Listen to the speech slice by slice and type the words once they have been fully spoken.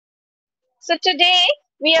So today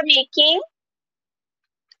we are making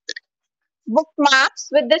bookmarks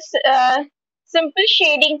with this simple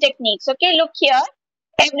shading techniques. Okay, look here.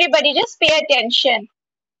 Everybody just pay attention.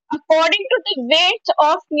 According to the width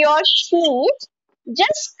of your sheet,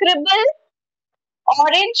 just scribble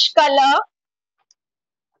orange color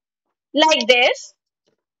like this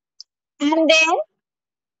and then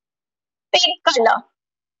pink color.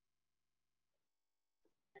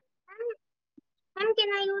 Ma'am, can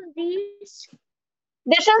I use these?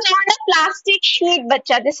 This is on a plastic sheet,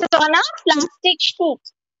 bacha. This is on a plastic sheet.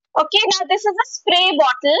 Okay, now this is a spray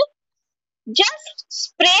bottle. Just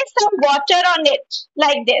spray some water on it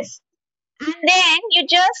like this. And then you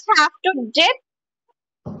just have to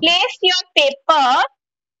place your paper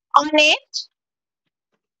on it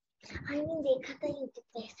मैंने देखा था YouTube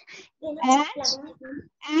पे ये ना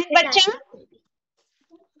and, plastic bacha,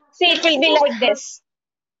 see it will be like this.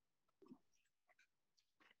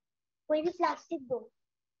 कोई भी plastic दो.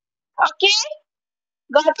 Okay,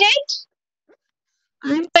 got it?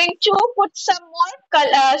 I'm going to put some more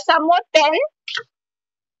color, some more pen.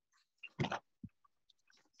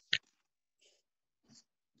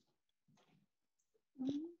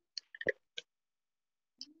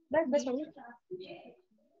 बस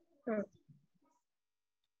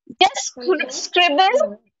Just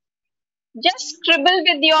scribble. Just scribble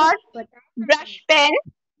with your brush pen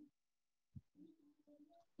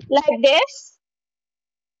like this.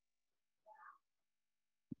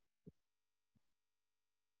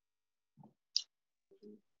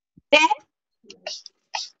 Then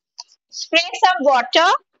spray some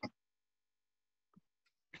water.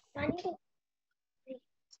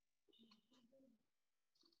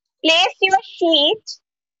 Place your sheet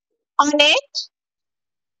on it.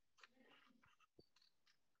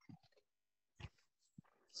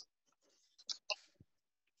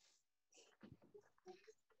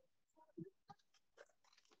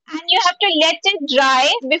 And you have to let it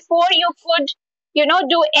dry before you could,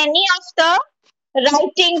 do any of the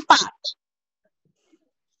writing part.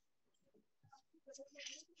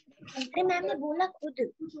 अरे ma'am ने बोला खुद.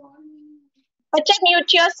 Bacha,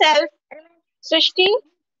 mute yourself. Srishti?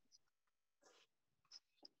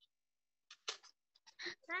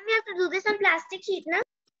 Ma'am, we have to do this on plastic sheet, ना?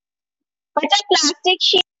 बच्चा plastic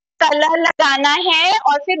sheet colour लगाना है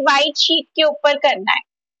और फिर व्हाइट शीट के ऊपर करना है.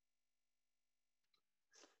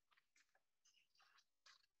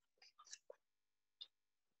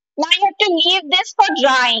 Now you have to leave this for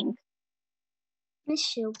drying. Miss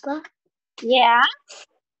Shilpa, Yeah.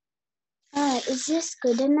 Is this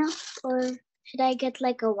good enough, or should I get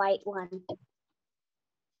like a white one?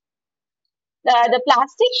 The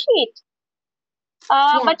plastic sheet.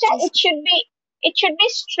 Yeah, Bacha, it should be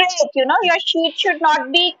straight. Your sheet should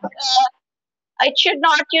not be. It should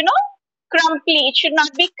not, crumply. It should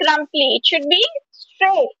not be crumply. It should be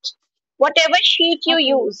straight. Whatever sheet you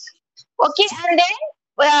use. Okay, and then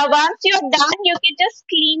once you're done, you can just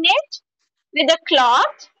clean it with a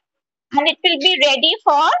cloth, and it will be ready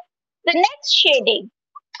for the next shading.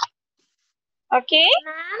 Okay?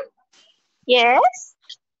 Ma'am? Yes?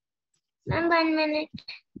 Ma'am, 1 minute.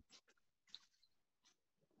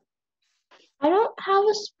 I don't have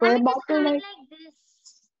a spray bottle like this.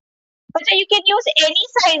 But you can use any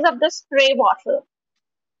size of the spray bottle.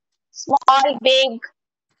 Small, big.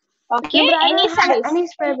 Okay? No, any size. Any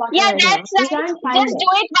spray bottle. Yeah, right now. that's We right. can't find Just do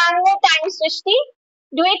it one more time, Srishti.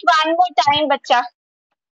 Do it one more time, bacha.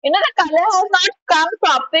 The color has not come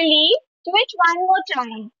properly. Do it one more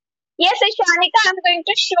time. Yes, Ishanika, I'm going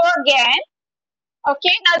to show again.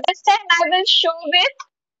 Okay, now this time I will show with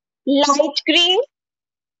light green,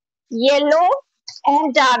 yellow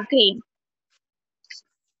and dark green.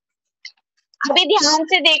 अभी ध्यान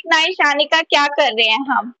से देखना है ईशानिका क्या कर रहे हैं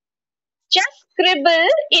हम. Just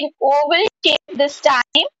scribble in oval shape this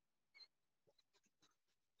time.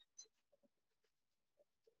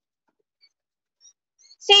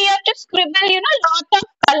 See, you have to scribble, lot of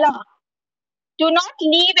color. Do not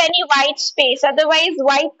leave any white space, otherwise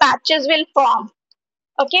white patches will form.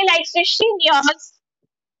 Okay, like Srishti in yours.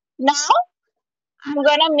 Now, I'm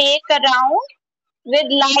gonna make a round with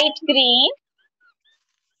light green.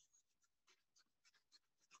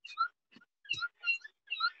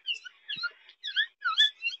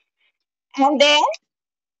 And then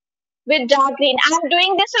with dark green. I'm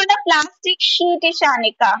doing this on a plastic sheet,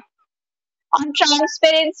 Ishanika. On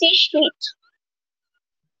transparency sheet.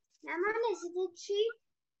 Ma'am, is it sheet?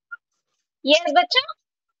 Yes, bacha.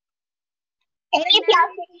 Any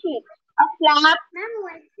plastic sheet. A flap. Ma'am,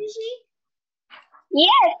 OHP sheet?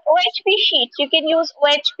 Yes, OHP sheet. You can use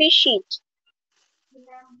OHP sheet.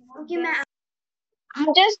 Okay, ma'am.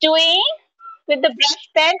 I'm just doing with the brush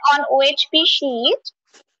pen on OHP sheet.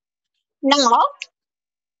 Now,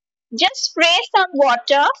 just spray some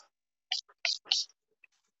water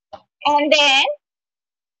and then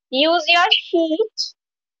use your sheet,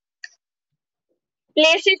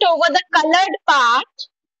 place it over the colored part,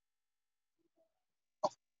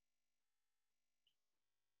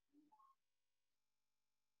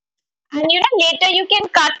 and later you can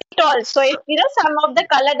cut it also. If some of the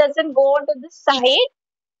color doesn't go onto the side,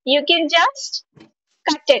 you can just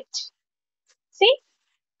cut it. See?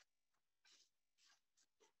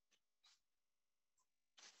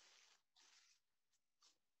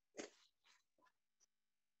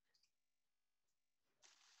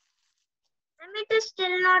 And it is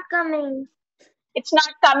still not coming. It's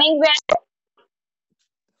not coming where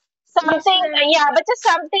Yes, something, ma'am. yeah, but just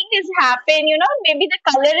something has happened, maybe the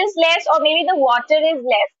color is less or maybe the water is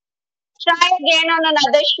less. Try again on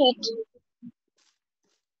another sheet.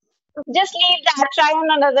 Just leave that, try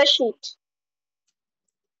on another sheet.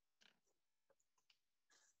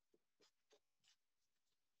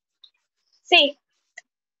 See,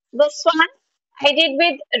 this one I did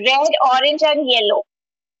with red, orange, and yellow.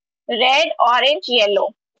 Red, orange,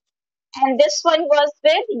 yellow. And this one was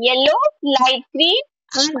with yellow, light green,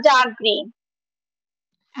 and dark green.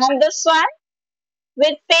 And this one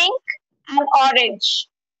with pink and orange.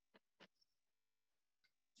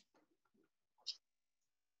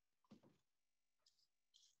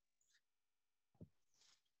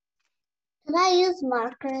 Can I use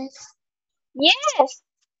markers? Yes,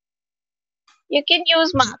 you can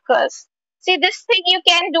use markers. See, this thing you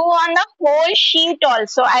can do on the whole sheet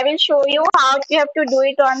also. I will show you how you have to do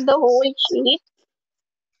it on the whole sheet.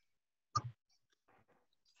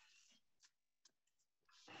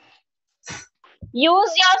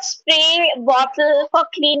 Use your spray bottle for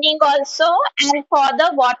cleaning also and for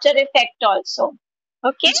the water effect also.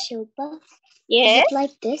 Okay? Shilpa, is Yes. it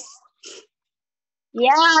like this?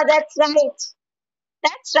 Yeah, that's right.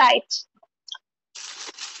 That's right.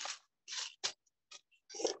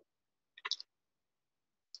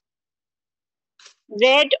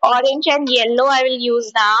 Red, orange, and yellow I will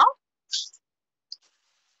use now.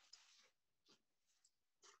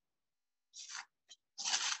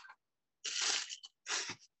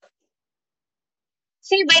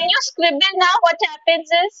 See, when you scribble now, what happens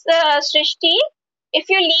is, Srishti, if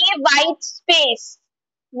you leave white space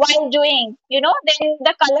while doing, then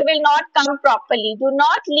the color will not come properly. Do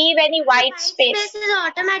not leave any white White space. space is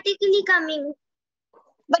automatically coming.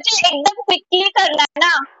 बच्चे एकदम quickly करना है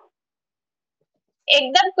ना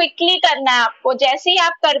एकदम quickly करना है आपको जैसे ही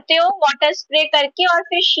आप करते हो वाटर स्प्रे करके और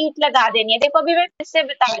फिर शीट लगा देनी है देखो अभी मैं फिर से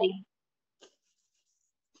बता रही हूँ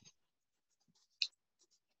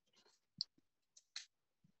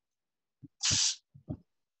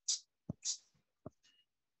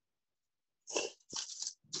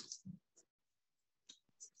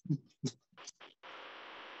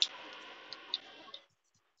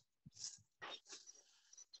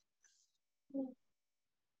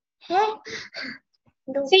Hey,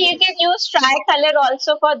 see you can use tricolor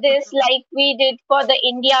also for this like we did for the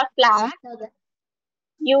India flag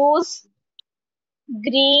use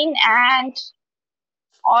green and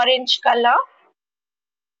orange color.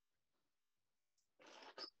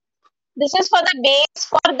 This is for the base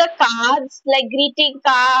for the cards, like greeting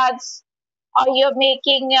cards, or you're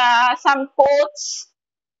making some quotes.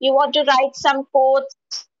 You want to write some quotes.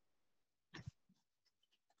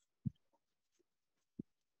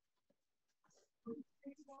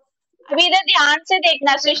 अभी इधर ध्यान से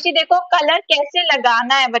देखना सृष्टि देखो colour कैसे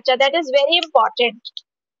लगाना है बच्चा that is very important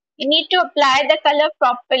you need to apply the color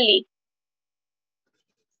properly.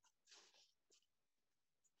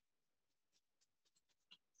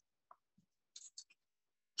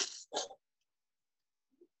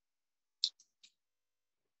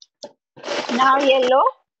 Now yellow.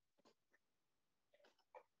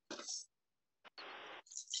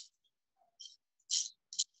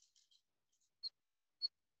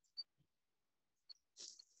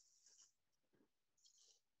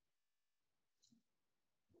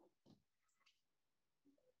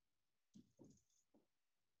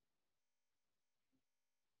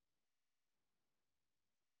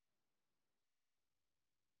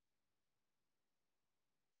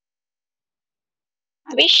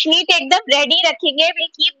 अभी शीट एकदम रेडी रखेंगे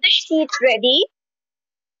we'll keep the sheet ready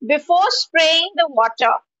before spraying the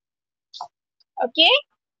water. Okay,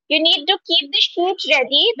 you need to keep the sheet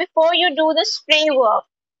ready before you do the spray work.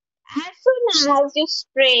 As soon as you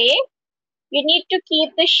spray, you need to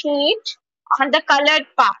keep the sheet on the colored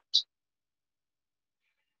part.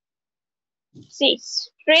 See,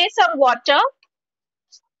 spray some water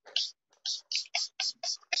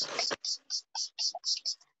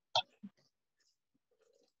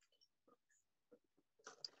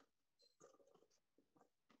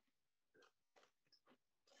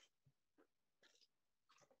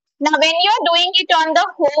Now, when you're doing it on the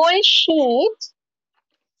whole sheet,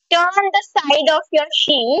 turn the side of your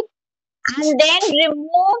sheet and then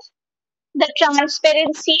remove the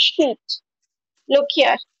transparency sheet. Look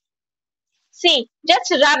here. See,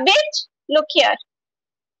 just rub it. Look here.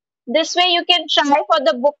 This way you can try for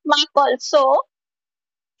the bookmark also.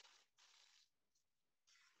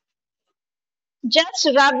 Just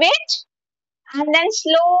rub it and then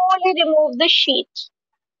slowly remove the sheet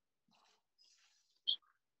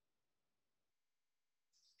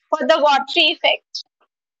for the watery effect.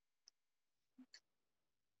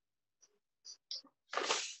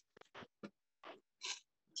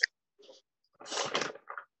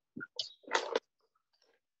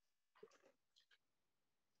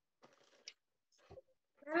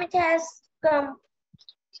 Ma'am, it has come.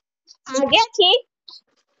 आ गया ठीक?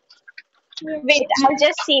 Yes. Wait, I'll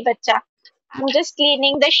just see, bacha. I'm just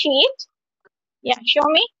cleaning the sheet. Yeah, show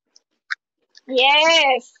me.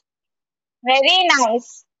 Yes, very nice.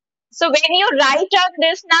 So when you write on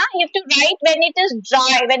this now, you have to write when it is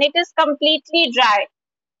dry, when it is completely dry.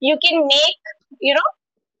 You can make, you know,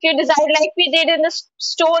 you decide like we did in the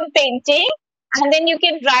stone painting, and then you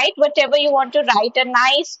can write whatever you want to write, a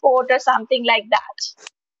nice quote or something like that.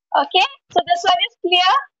 Okay, so this one is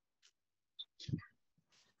clear.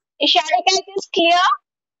 Isharika, it is clear.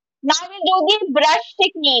 Now we'll do the brush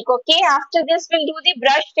technique. Okay, after this we'll do the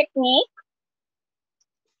brush technique.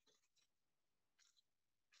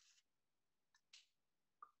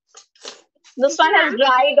 This Okay, one has ma'am.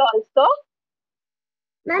 dried also.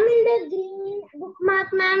 Ma'am, in the green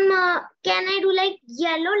bookmark, ma'am, can I do like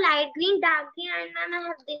yellow, light green, dark green, and ma'am, I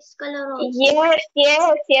have this color also. Yes,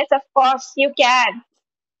 yes, yes, of course you can.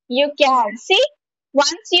 You can. See,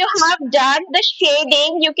 once you have done the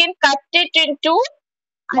shading, you can cut it into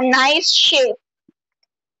a nice shape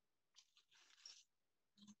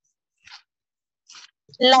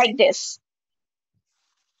like this.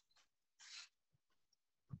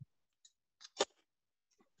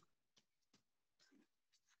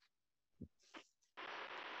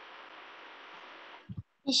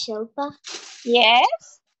 Miss Shilpa,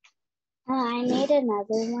 Yes, I made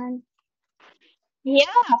another one. yeah,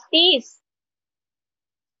 please.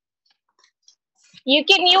 You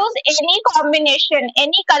can use any combination,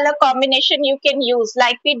 any color combination you can use,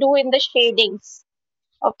 like we do in the shadings.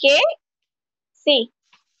 Okay, see,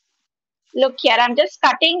 look here, I'm just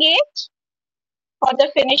cutting it for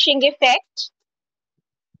the finishing effect.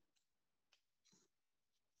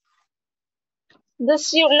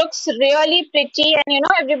 This you looks really pretty, and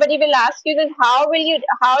everybody will ask you that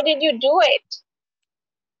how did you do it?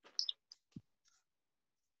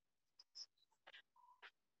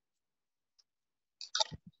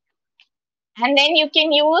 And then you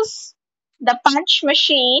can use the punch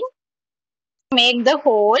machine to make the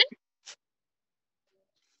hole.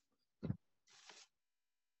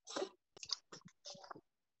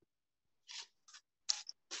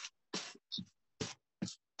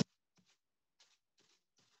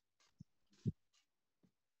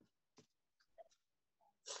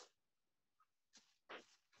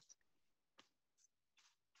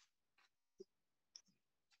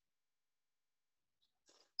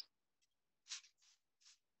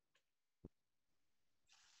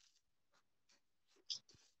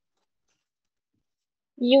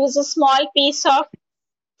 Use a small piece of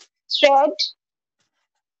thread,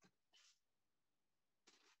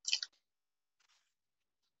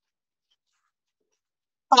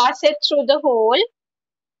 pass it through the hole.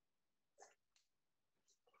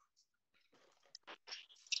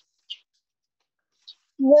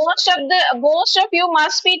 Most of you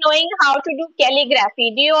must be knowing how to do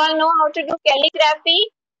calligraphy. Do you all know how to do calligraphy?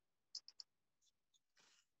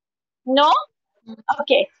 No?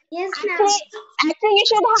 Okay. Yes, ma'am. Actually, you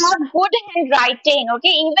should have good handwriting. Okay,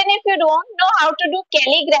 even if you don't know how to do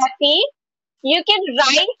calligraphy, you can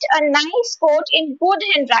write a nice quote in good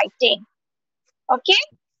handwriting. Okay.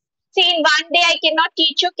 See, in one day I cannot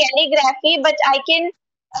teach you calligraphy, but I can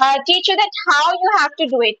teach you that how you have to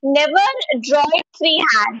do it. Never draw it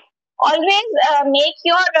freehand. Always make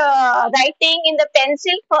your writing in the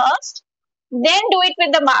pencil first, then do it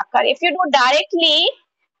with the marker. If you do directly,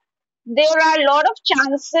 there are a lot of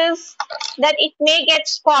chances that it may get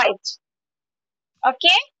spoiled.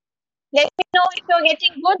 Okay? Let me know if you're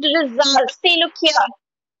getting good results. See, look here.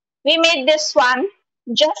 We made this one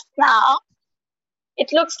just now. It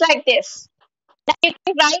looks like this. Now you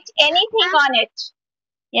can write anything Ma'am, on it.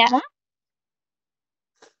 Yeah.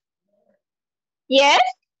 Yes,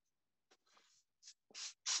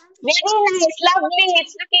 very nice, lovely.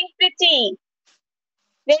 It's looking pretty,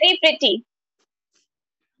 very pretty.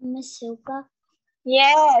 Miss Shilpa.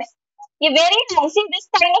 Yes, yeah, very nice. See, this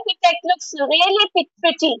kind of effect looks really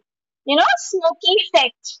pretty. You know, smoky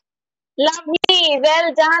effect. Lovely.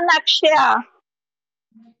 Well done, Akshaya.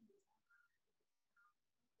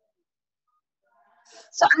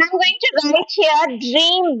 So I'm going to write here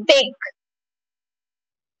dream big.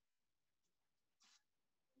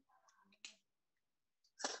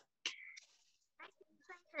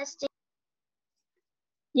 Interesting.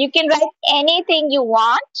 You can write anything you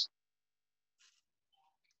want.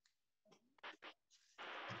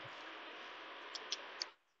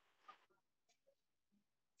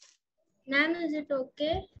 Ma'am, is it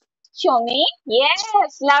okay? Show me.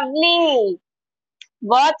 Yes, lovely.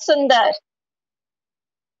 बहुत सुंदर.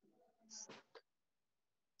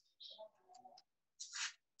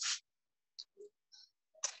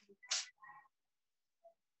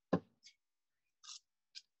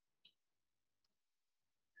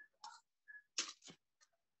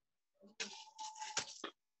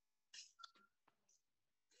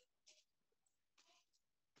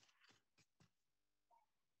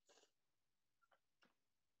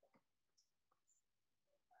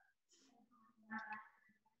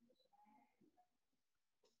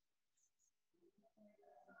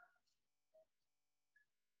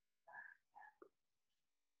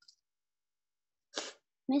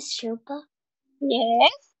 Miss Shilpa,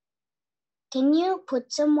 Yes, can you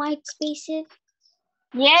put some white spaces?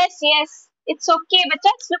 yes, yes. It's okay, but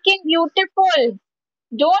it's looking beautiful.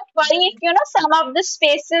 Don't worry if you know some of the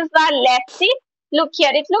spaces are left. See, look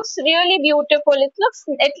here. It looks really beautiful. It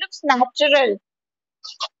looks natural.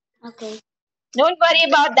 Okay. Don't worry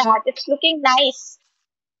about that. It's looking nice.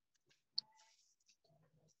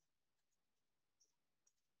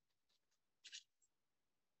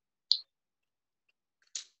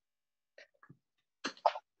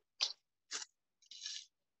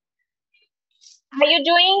 How are you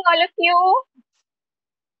doing, all of you?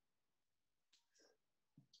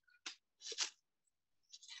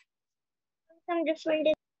 Some different.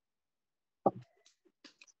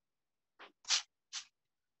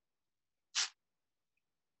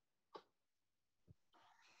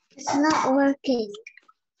 It's not working.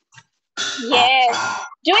 Yes.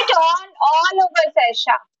 Do it all over,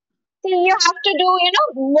 Sesha. See, you have to do,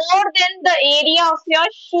 more than the area of your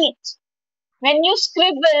sheet. When you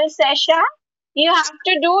scribble, Sesha, you have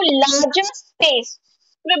to do larger space.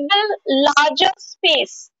 Scribble larger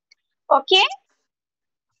space. Okay?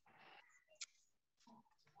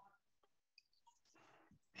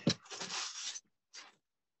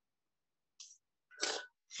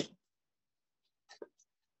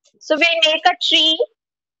 So we make a tree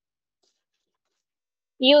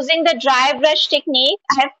using the dry brush technique.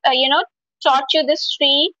 I have, taught you this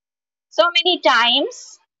tree so many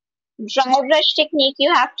times. Dry brush technique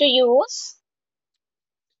you have to use.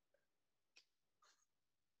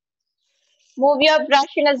 Move your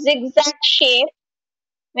brush in a zigzag shape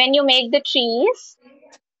when you make the trees.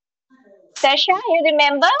 Sasha, you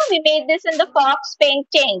remember we made this in the fox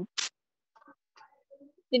painting.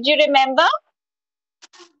 Did you remember?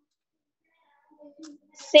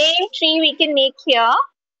 Same tree we can make here.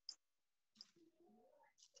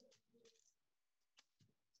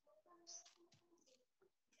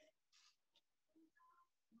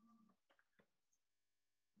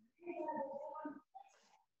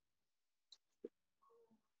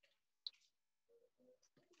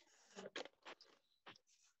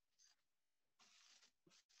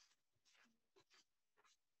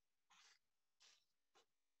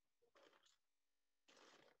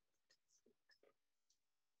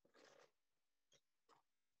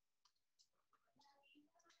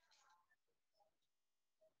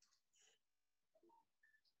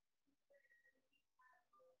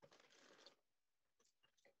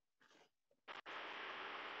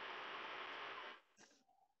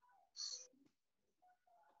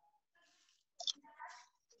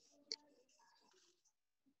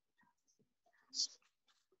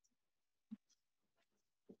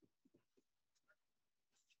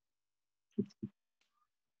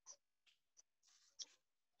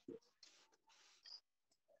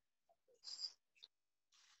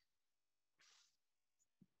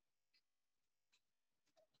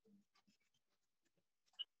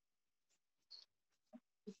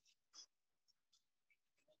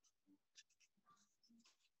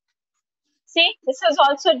 See, this is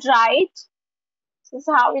also dried. This is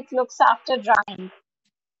how it looks after drying.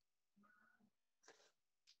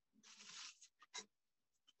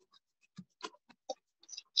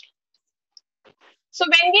 So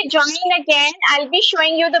when we join again, I'll be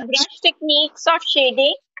showing you the brush techniques of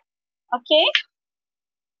shading. Okay.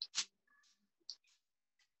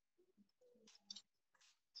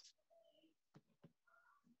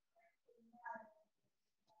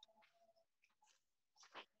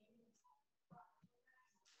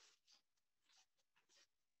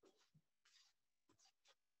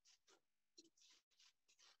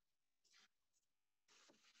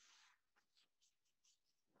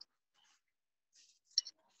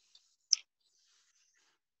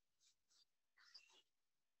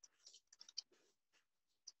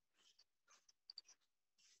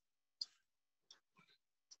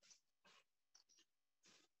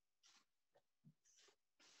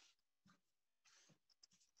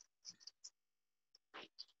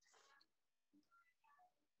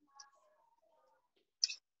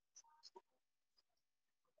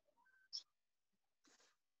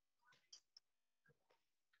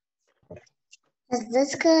 Is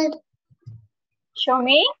this good? Show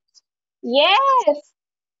me. Yes.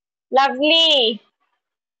 Lovely.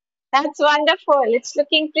 That's wonderful. It's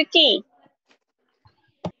looking pretty.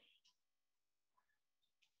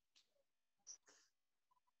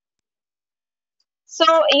 So,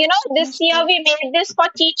 this year we made this for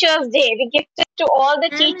Teachers' Day. We gifted to all the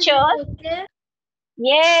Ma'am, is it teachers. okay?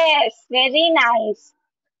 Yes, very nice.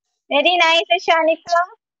 Very nice, Ishanika.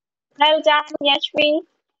 Well done, Yashvi.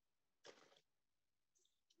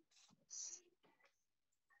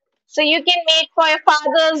 So you can make for your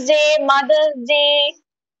Father's Day, Mother's Day,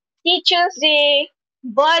 Teacher's Day,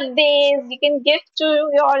 birthdays. You can gift to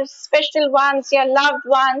your special ones, your loved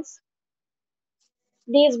ones,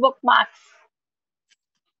 these bookmarks.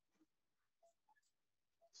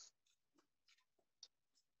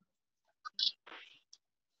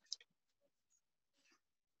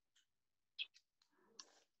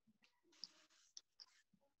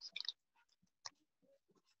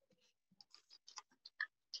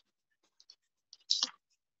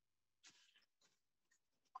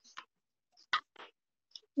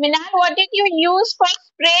 Minan, what did you use for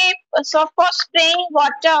spray? So for spraying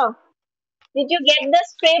water, did you get the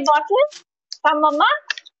spray bottle from Mama?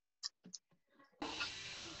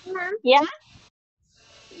 Ma'am? Yeah,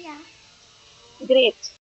 Yeah.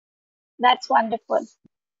 great. That's wonderful.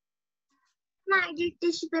 Ma'am, I did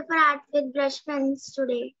tissue paper art with brush pens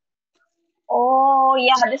today. Oh,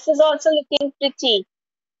 yeah, this is also looking pretty.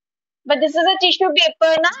 But this is a tissue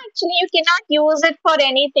paper, na? Actually, you cannot use it for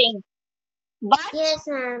anything. But Yes,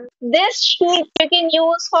 ma'am. this sheet you can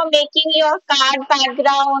use for making your card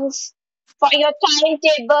backgrounds, for your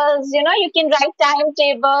timetables. You can write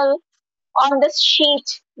timetable on this sheet,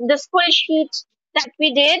 this full sheet that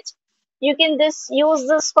we did. You can use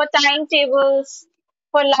this for timetables,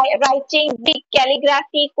 for writing big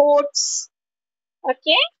calligraphy quotes.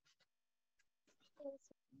 Okay?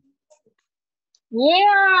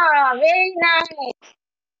 Yeah, very nice.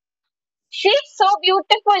 She's so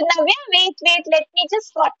beautiful. Navya, wait, let me just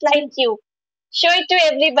spotlight you. Show it to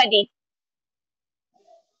everybody.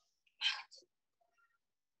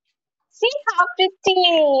 See how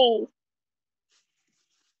pretty.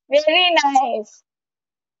 Very nice.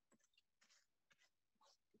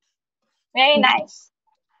 Very nice.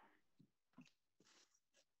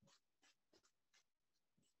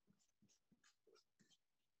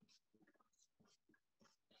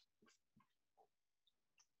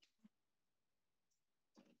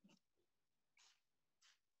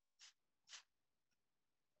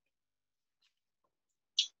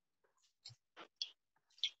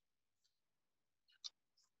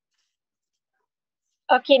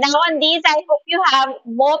 Okay, now on these, I hope you have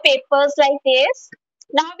more papers like this.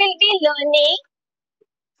 Now we'll be learning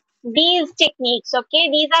these techniques,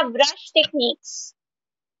 okay? These are brush techniques.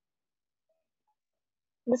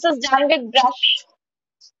 This is done with brush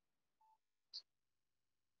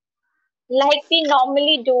like we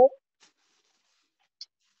normally do,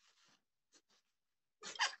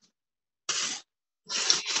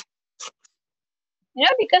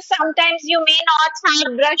 because sometimes you may not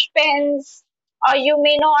have brush pens or you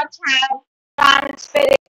may not have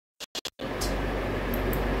transparent.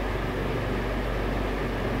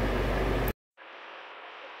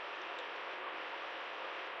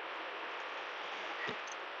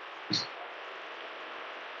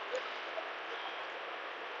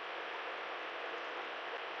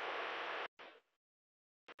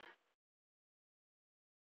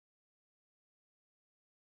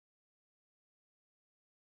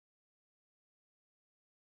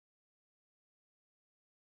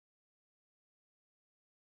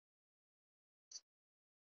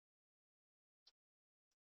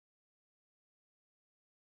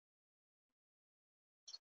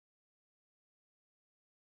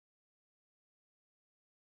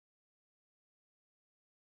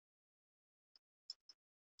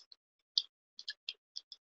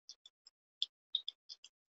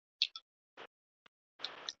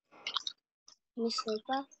 Miss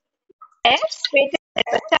Shilpa. Yes, wait a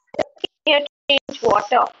minute. Here to change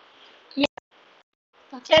water. Yeah,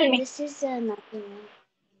 tell me. This is nothing.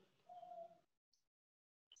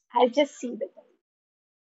 I'll just see the.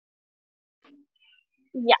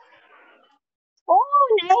 Yeah.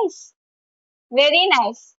 Oh, nice. Very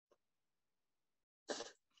nice.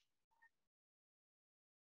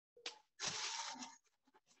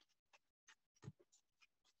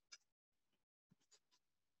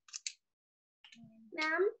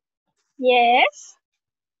 Ma'am, Yes.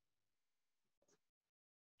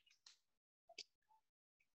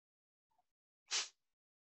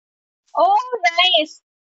 Oh, nice.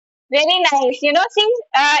 Very nice. See,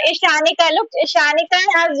 Ishanika, look, Ishanika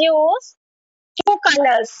has used two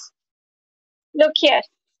colors. Look here.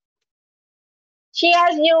 She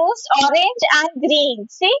has used orange and green.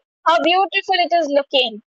 See how beautiful it is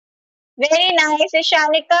looking. Very nice,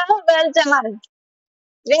 Ishanika. Well done.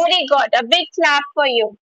 Very good. A big clap for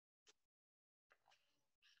you.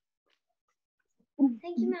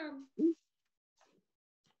 thank you, ma'am.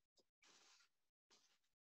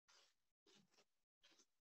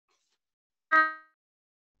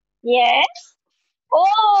 Yes.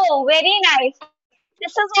 Oh, very nice.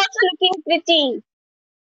 This is also looking pretty.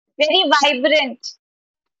 Very vibrant.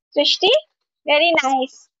 Srishti, very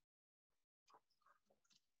nice.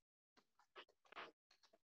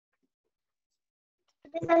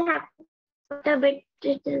 This I'll have to put a bit.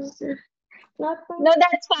 It is not going. No,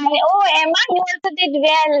 that's fine. Oh, Emma, you also did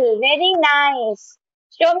well. Very nice.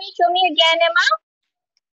 Show me again, Emma.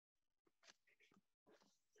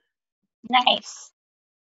 Nice.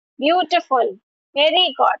 Beautiful.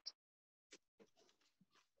 Very good.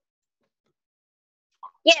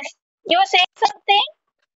 Yes, you were saying something?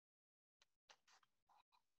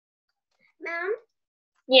 Ma'am,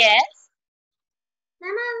 Yes.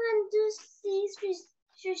 ma'am, I want to see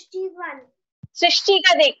Srishti one. सृष्टि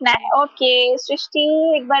का देखना है okay सृष्टि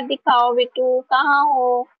एक बार दिखाओ बेटू कहाँ हो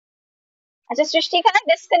अच्छा सृष्टि का ना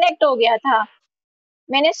डिस्कनेक्ट हो गया था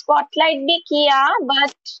मैंने स्पॉटलाइट भी किया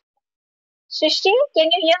but Srishti can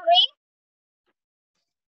you hear me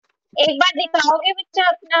एक बार दिखाओगे बच्चा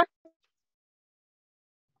अपना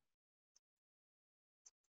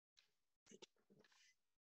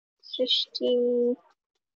सृष्टि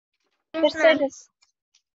फिर Yes, से ma'am.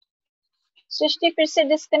 सृष्टि फिर से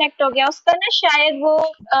डिस्कनेक्ट हो गया उसका ना शायद वो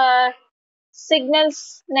सिग्नल्स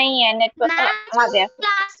नहीं है नेटवर्क आ मैम, गया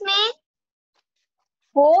क्लास में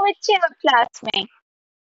हो बच्चे अब क्लास में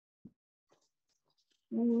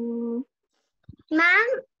Hmm, मैम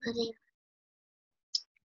अरे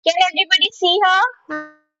can everybody see her?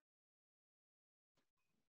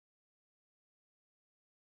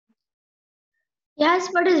 yes,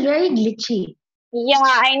 but it's very glitchy. Yeah,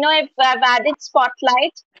 I know I've added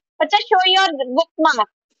spotlight. But just show your bookmark.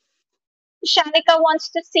 Shanika wants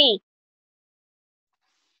to see.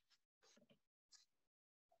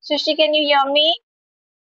 Sushi, can you hear me?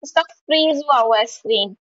 इसका freeze हुआ हुआ है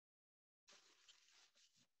screen.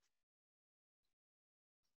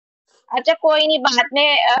 अच्छा कोई नहीं बाद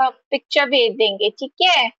में picture भेज देंगे ठीक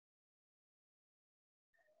है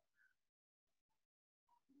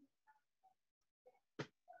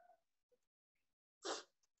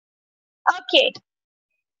Okay,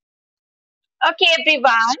 okay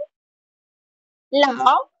everyone.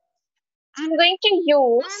 Now I'm going to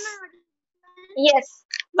use yes.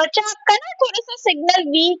 बच्चा आपका ना थोड़ा सा सिग्नल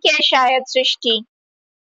वीक है शायद सृष्टि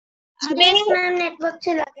अभी Yes, नहीं ma'am, network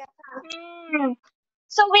चला गया था.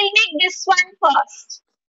 So we'll make this one first.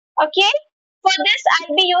 Okay. For this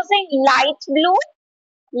I'll be using light blue,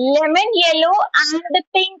 lemon yellow and the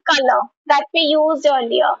pink color that we used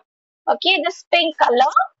earlier. Okay, this pink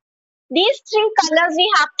color. These three colors we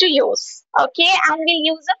have to use. Okay, and we'll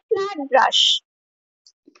use a flat brush.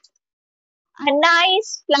 A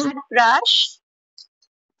nice flat brush.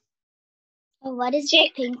 What is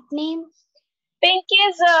the pink name? Pink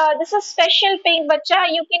is this is special pink, bacha.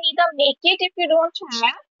 You can either make it if you don't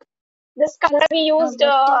have. This color we used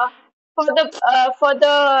for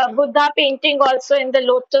the Buddha painting also in the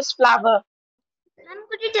lotus flower. Ma'am,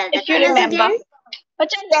 could you tell the If you colors remember. again?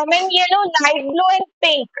 But a lemon yellow, light blue, and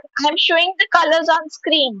pink. I'm showing the colors on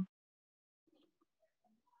screen.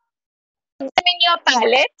 Them in your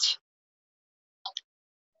palette.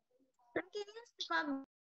 Ma'am, can you speak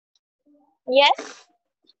Yes,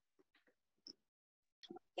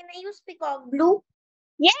 Can I use peacock blue?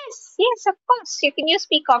 yes, of course. You can use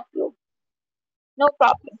peacock blue. No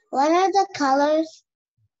problem. What are the colors?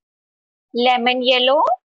 Lemon yellow.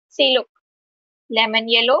 See, look. Lemon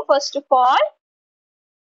yellow, first of all.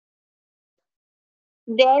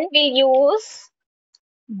 Then we'll use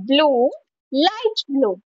blue, light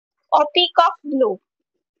blue. or peacock blue,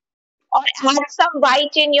 or add some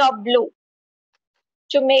white in your blue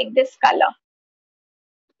to make this color.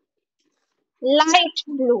 Light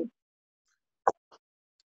blue.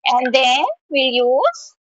 And then we'll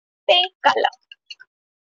use pink color.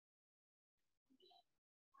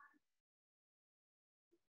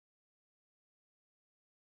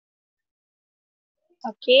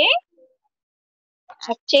 Okay,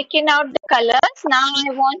 I've taken out the colors. Now I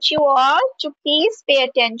want you all to please pay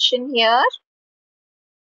attention here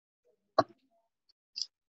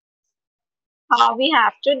how we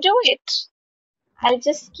have to do it. I'll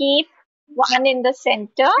just keep one in the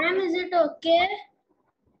center. Ma'am, is it okay?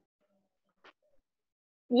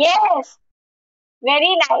 Yes,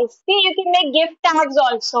 very nice. See, you can make gift tags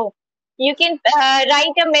also. You can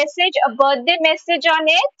write a message, a birthday message on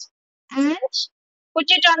it, and put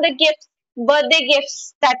it on the gifts, birthday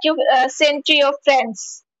gifts that you send to your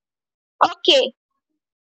friends. Okay,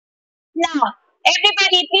 now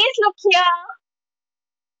everybody, please look here.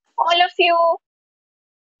 All of you,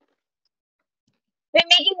 we're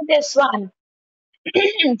making this one.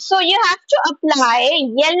 So you have to apply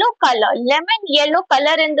yellow color, lemon yellow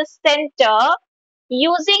color in the center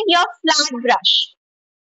using your flat brush.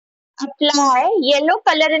 Apply yellow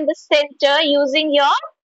color in the center using your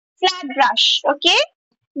flat brush. Okay.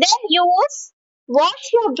 Then use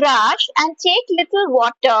wash your brush and take little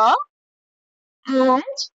water and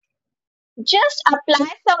just apply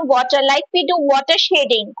some water like we do water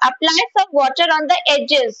shading. Apply some water on the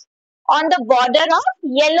edges, on the border of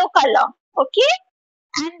yellow color. Okay.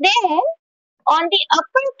 And then on the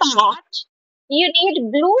upper part, you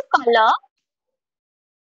need blue color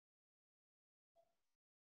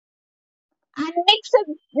and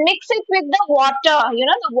mix it with the water. You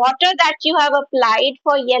know, the water that you have applied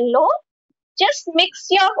for yellow. Just mix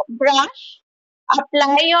your brush,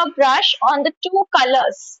 apply your brush on the two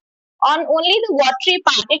colors, on only the watery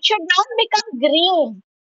part. It should not become green.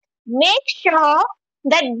 Make sure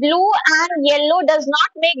that blue and yellow does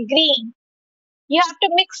not make green. You have to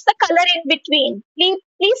mix the color in between.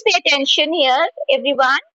 Please pay attention here,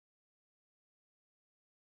 everyone.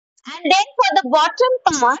 And then for the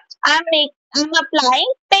bottom part, I'm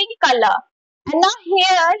applying pink color. And now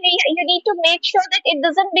here you need to make sure that it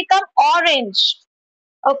doesn't become orange.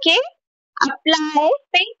 Okay? Apply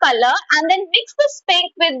pink color and then mix this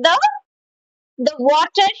pink with the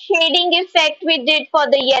water shading effect we did for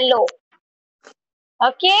the yellow.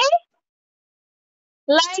 Okay?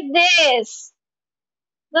 Like this.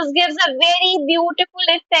 This gives a very beautiful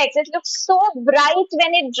effect. It looks so bright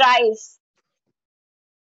when it dries.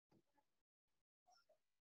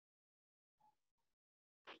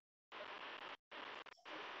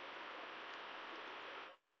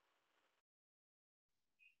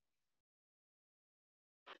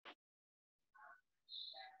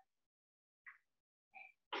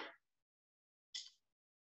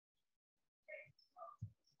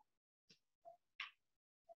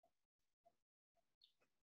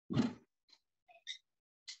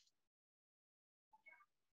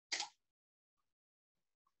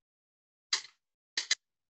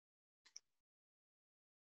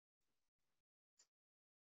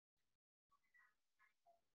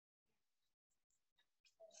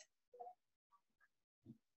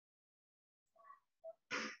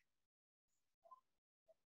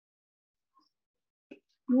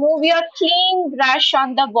 Move your clean brush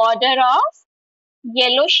on the border of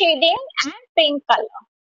yellow shading and pink color.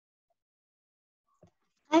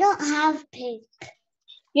 I don't have pink.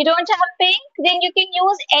 You don't have pink? Then you can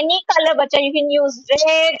use any color, but you can use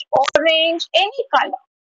red, orange, any color.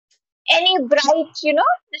 Any bright,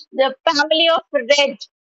 the family of red.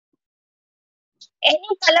 Any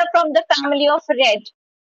color from the family of red.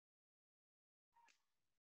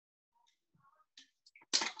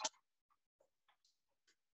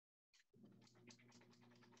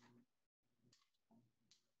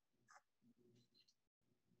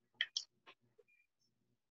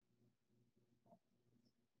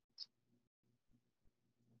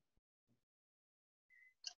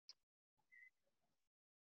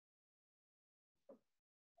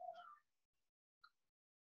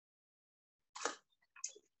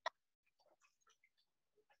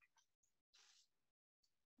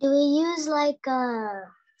 Do we use like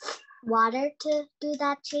water to do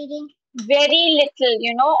that shading? Very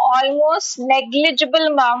little, almost negligible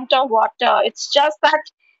amount of water. It's just that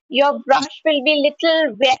your brush will be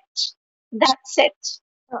little wet. That's it.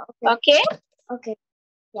 Oh, okay. Okay? Okay.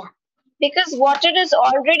 Yeah. Because water is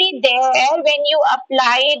already there when you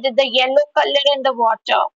applied the yellow color in the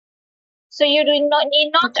water. So you need not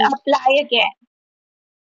Okay. apply again.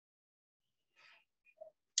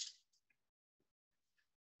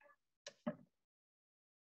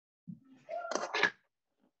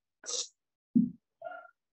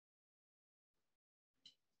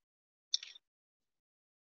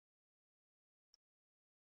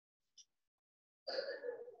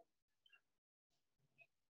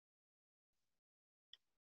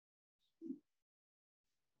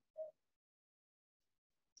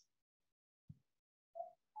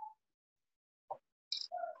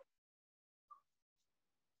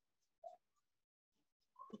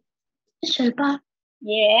 Shilpa,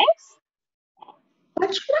 Yes.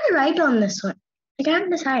 what should I write on this one? I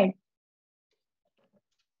can't decide.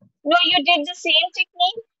 No, you did the same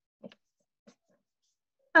technique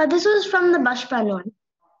This was from the Bashpan one.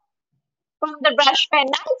 from the brush pen.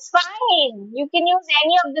 That's fine. You can use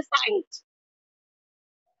any of the sides.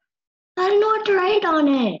 I don't know what to write on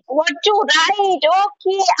it. What to write?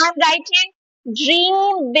 Okay, I'm writing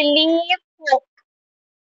dream, believe, hope.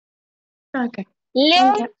 Okay.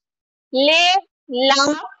 Live, Okay. live,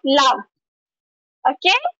 love, love.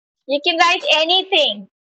 Okay? You can write anything.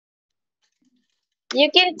 You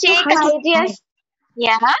can So take hard to decide. ideas.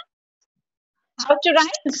 Yeah. How to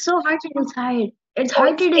write? It's so hard to decide. It's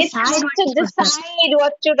hard It's to it's decide hard what to you're supposed to. decide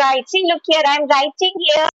what to write. See, look here. I'm writing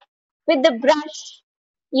here with the brush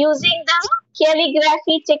using the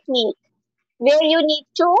calligraphy technique where you need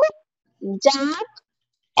to dab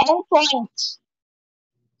and point.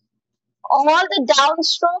 All the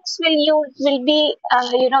downstrokes will be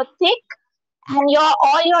thick, and your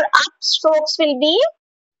all your upstrokes will be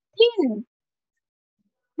thin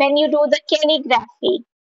when you do the calligraphy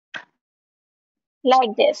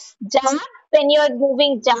like this. Dab when you're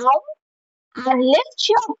moving down, and lift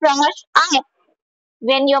your brush up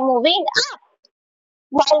when you're moving up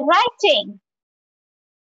while writing.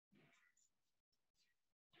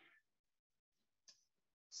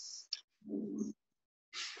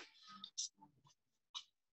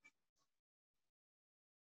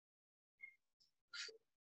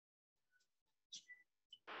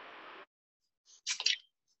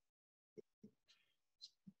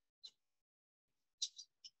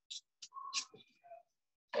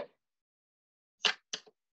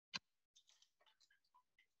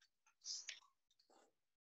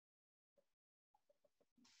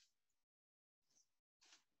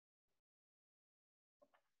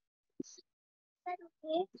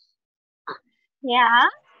 Okay. Yeah,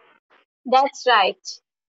 that's right.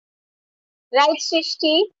 Right,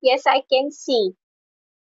 Srishti? Yes, I can see.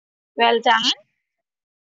 Well done.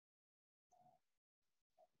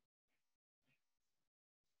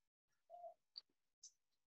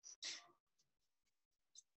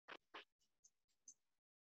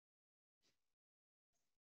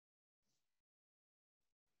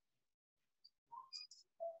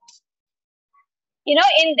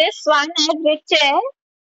 In this one, I've written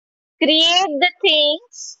create the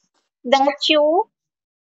things that you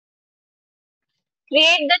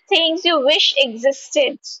create the things you wish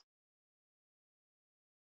existed.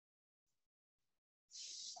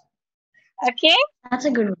 Okay? That's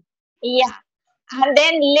a good one. Yeah. And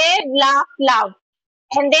then live, laugh, love.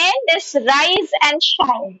 And then this rise and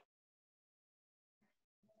shine.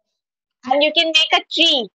 And you can make a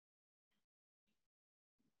tree.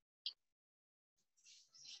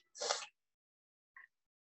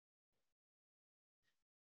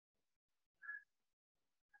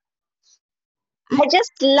 I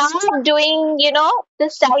just love doing,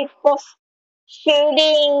 this type of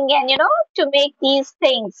shading and, to make these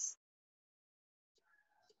things.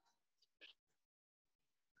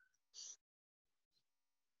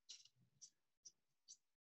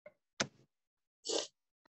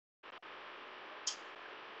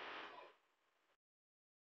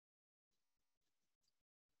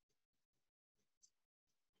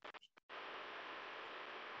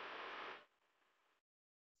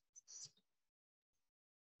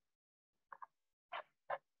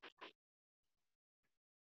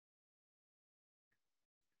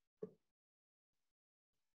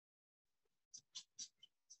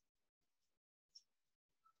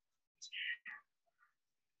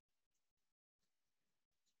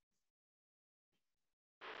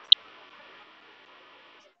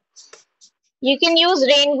 You can use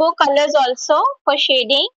rainbow colors also for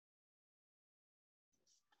shading.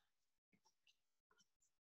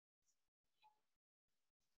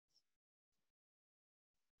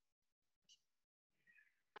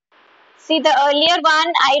 See, the earlier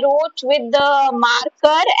one I wrote with the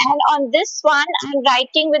marker, and on this one I'm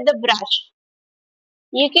writing with the brush.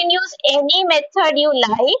 You can use any method you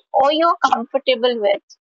like or you're comfortable with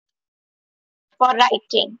for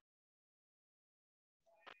writing.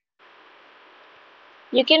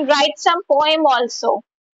 You can write some poem also.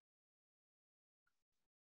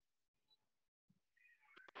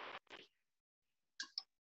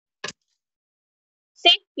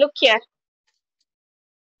 Look here.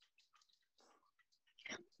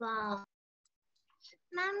 Wow.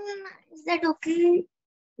 Ma'am, is that okay?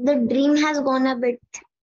 The dream has gone a bit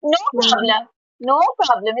No long. problem. No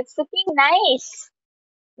problem. It's looking nice.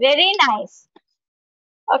 Very nice.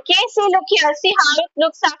 Okay, so look here. See how it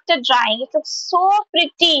looks after drying. It looks so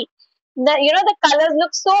pretty. The colors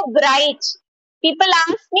look so bright. People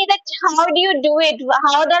ask me that how do you do it?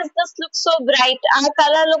 How does this look so bright? Our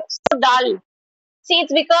color looks so dull. See,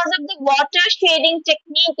 it's because of the water shading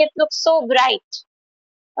technique. It looks so bright.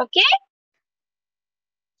 Okay.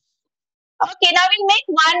 Okay. Now we'll make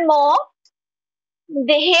one more.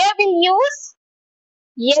 Here we'll use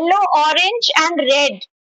yellow, orange, and red.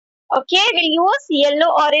 Okay, we'll use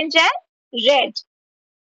yellow, orange, and red.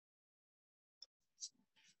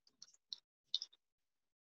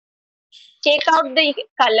 Take out the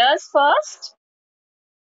colors first.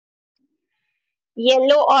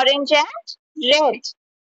 Yellow, orange, and red.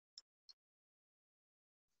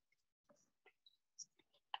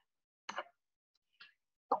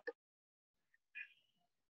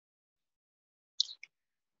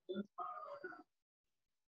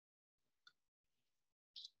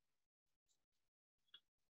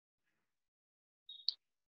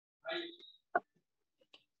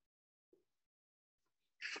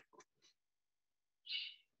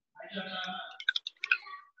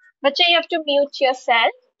 Bacha, you have to mute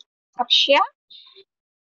yourself. Akshya.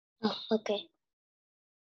 Oh, okay.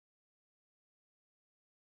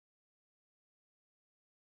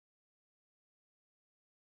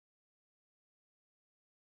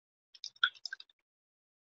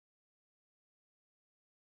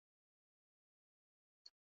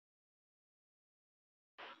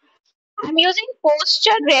 I'm using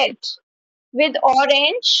posture red with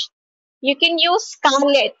orange. You can use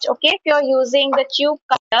scarlet. Okay, if you're using the tube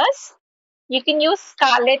colors, you can use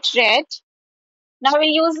scarlet red. Now we'll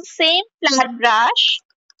use the same flat brush.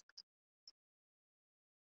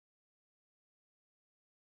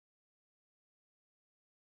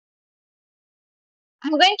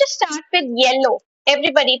 I'm going to start with yellow.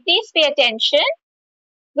 Everybody, please pay attention.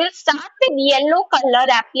 We'll start with yellow color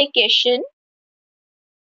application.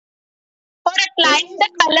 For Ma'am, applying this is the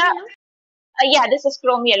chrome color, yellow. yeah, this is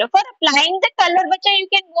chrome yellow. For applying the color, bacha, you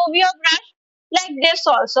can move your brush like this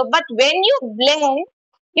also. But when you blend,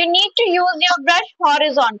 you need to use your brush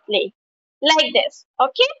horizontally, like this.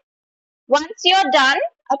 Okay. Once you're done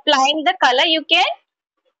applying the color, you can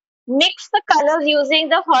mix the colors using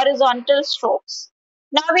the horizontal strokes.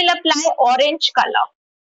 Now we'll apply orange color.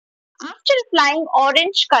 After applying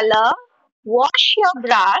orange color, wash your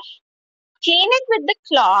brush, clean it with the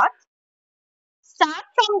cloth, start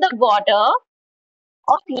from the border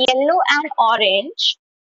of yellow and orange,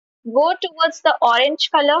 go towards the orange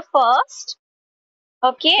color first,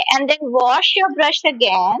 okay, and then wash your brush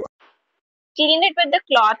again, clean it with the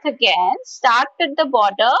cloth again, start with the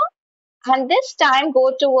border, and this time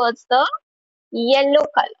go towards the yellow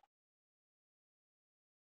color.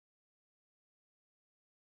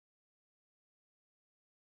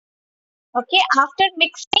 Okay, after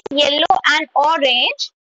mixing yellow and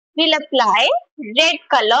orange, we'll apply red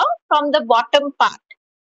color from the bottom part,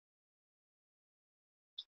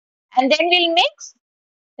 and then we'll mix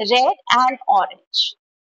red and orange.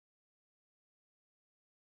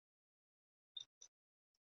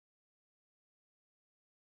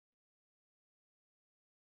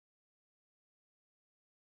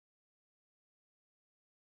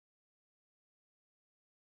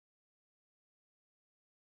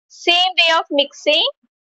 Same way of mixing,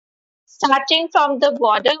 starting from the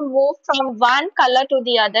border, move from one color to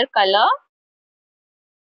the other color.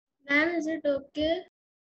 Ma'am, is it okay?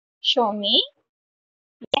 Show me.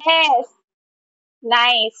 Yes,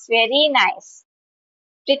 nice, very nice,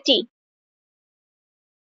 pretty.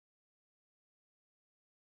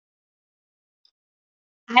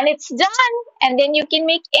 And it's done. And then you can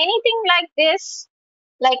make anything like this,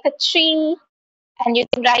 like a tree, and you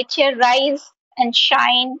can write here rise and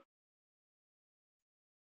shine.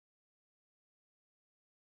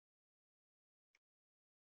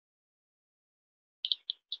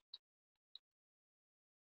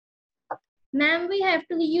 Ma'am, we have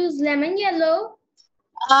to use lemon yellow.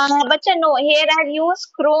 But no, here I've used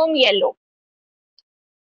chrome yellow.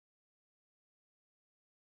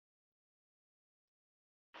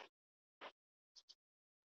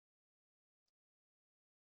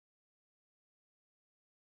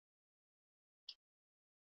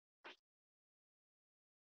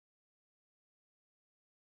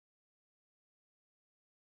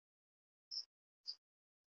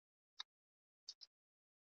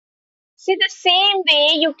 See, the same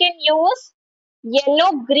way you can use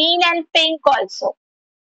yellow, green, and pink also.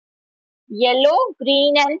 Yellow,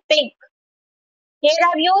 green, and pink. Here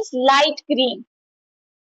I've used light green,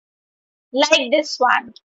 like this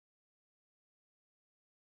one.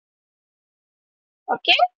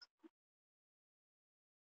 Okay.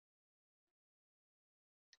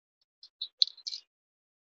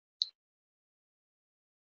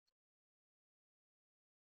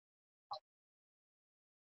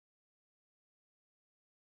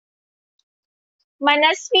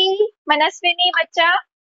 Manasvi, Manaswini, bacha,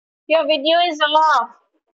 your video is off.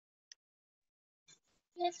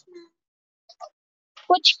 Yes, ma'am.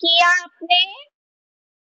 कुछ किया आपने?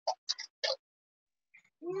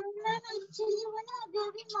 Ma'am actually वो ना अभी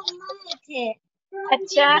अभी मम्मा आए थे तो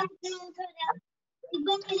अच्छा, ये बात मैं थोड़ा एक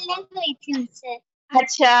बार मिलने गई थी उनसे।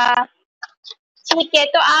 अच्छा, ठीक है।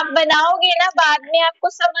 तो आप बनाओगे ना बाद में, आपको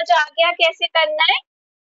समझ आ गया कैसे करना है?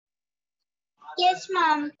 Yes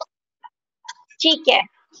ma'am. ठीक है।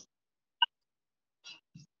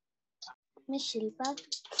 Miss Shilpa,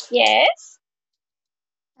 yes.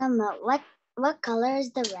 what color is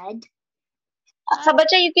the red?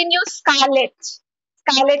 बच्चा, you can use scarlet,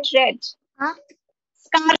 scarlet red, Huh?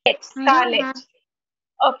 scarlet, I don't have scarlet.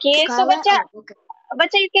 Okay, so scarlet. bacha, Oh, okay.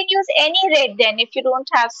 bacha, you can use any red then if you don't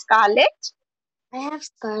have scarlet. I have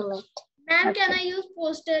scarlet. Ma'am, can I use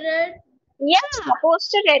poster red? Yeah,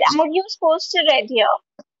 poster red. I have used poster red here.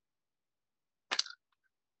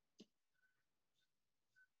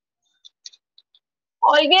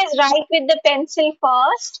 Always write with the pencil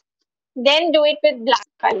first, then do it with black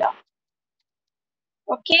color.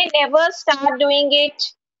 Okay, never start doing it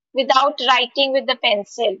without writing with the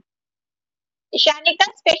pencil. Ishanika,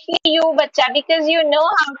 especially you, bacha, because you know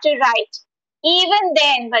how to write. Even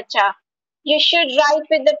then, bacha, you should write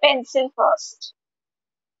with the pencil first.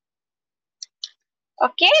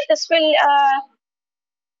 Okay, this will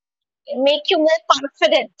make you more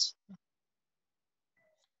confident.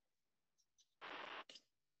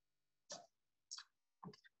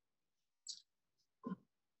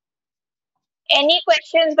 Any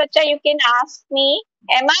questions, bacha, you can ask me.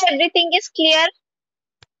 Emma, everything is clear?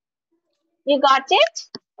 You got it?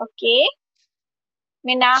 Okay.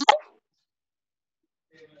 Minal?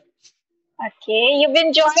 Okay. You've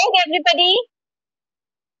enjoyed, everybody?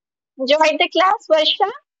 Enjoyed the class, Varsha?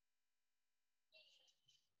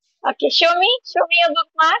 Okay, show me your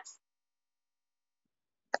bookmarks.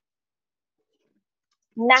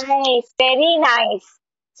 Nice, very nice.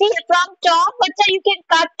 See, from top, bacha, you can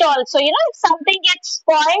cut also. You know, if something gets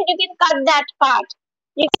spoiled, you can cut that part.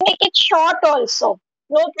 You can make it short also.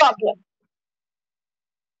 No problem.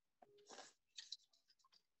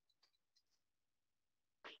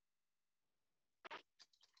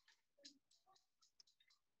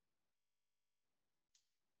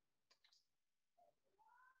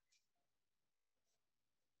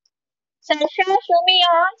 Sasha, show me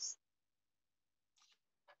yours.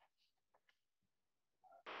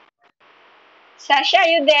 Sasha, are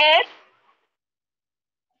you there?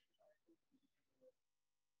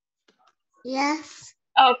 Yes.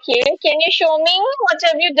 Okay, can you show me what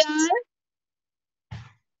have you done?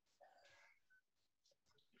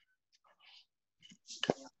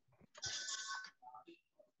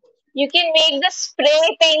 You can make the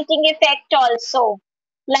spray painting effect also.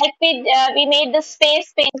 Like we made the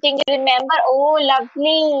space painting, you remember? Oh,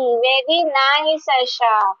 lovely. Very nice,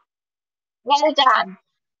 Sasha. Well done.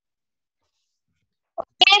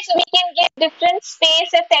 Okay, so we can get different space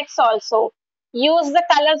effects also. Use the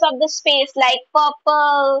colors of the space like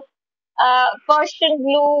purple, Persian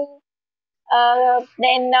blue,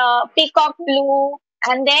 then peacock blue,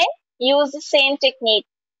 and then use the same technique.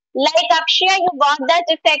 Like Akshaya, you got that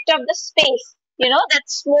effect of the space, you know, that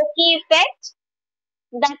smoky effect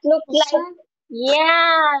that look Yes, like, ma'am.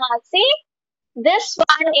 yeah, see, this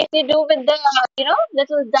one, if you do with the,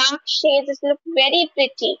 little dark shades, it look very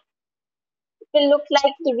pretty. It will look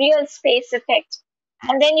like the real space effect.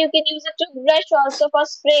 And then you can use a toothbrush also for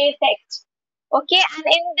spray effect. Okay, and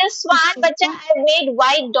in this one, Okay. bacha, I made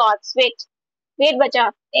white dots. Wait,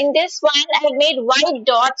 bacha. In this one, I made white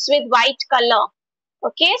dots with white color.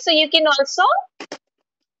 Okay, so you can also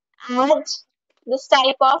add this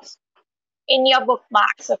type of in your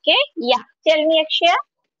bookmarks. Okay, yeah. Tell me, Akshaya.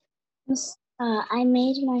 Miss, I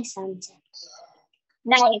made my sunset.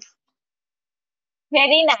 Nice,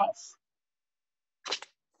 very nice,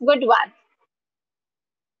 good one.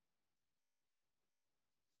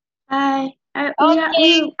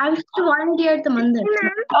 Okay, I wish to volunteer at the Mandir.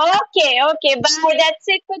 okay. Bye. That's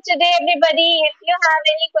it for today, everybody. If you have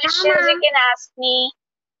any questions, you Mama. can ask me.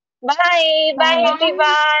 Bye, bye, Bye.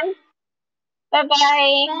 everyone. Bye,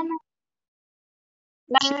 bye, Bye.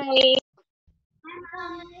 bye. Bye.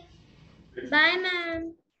 Bye,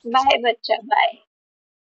 ma'am. Bye, bacha. Bye.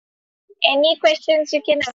 Any questions you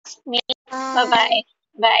can ask me. Bye Bye. bye.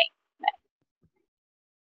 Bye.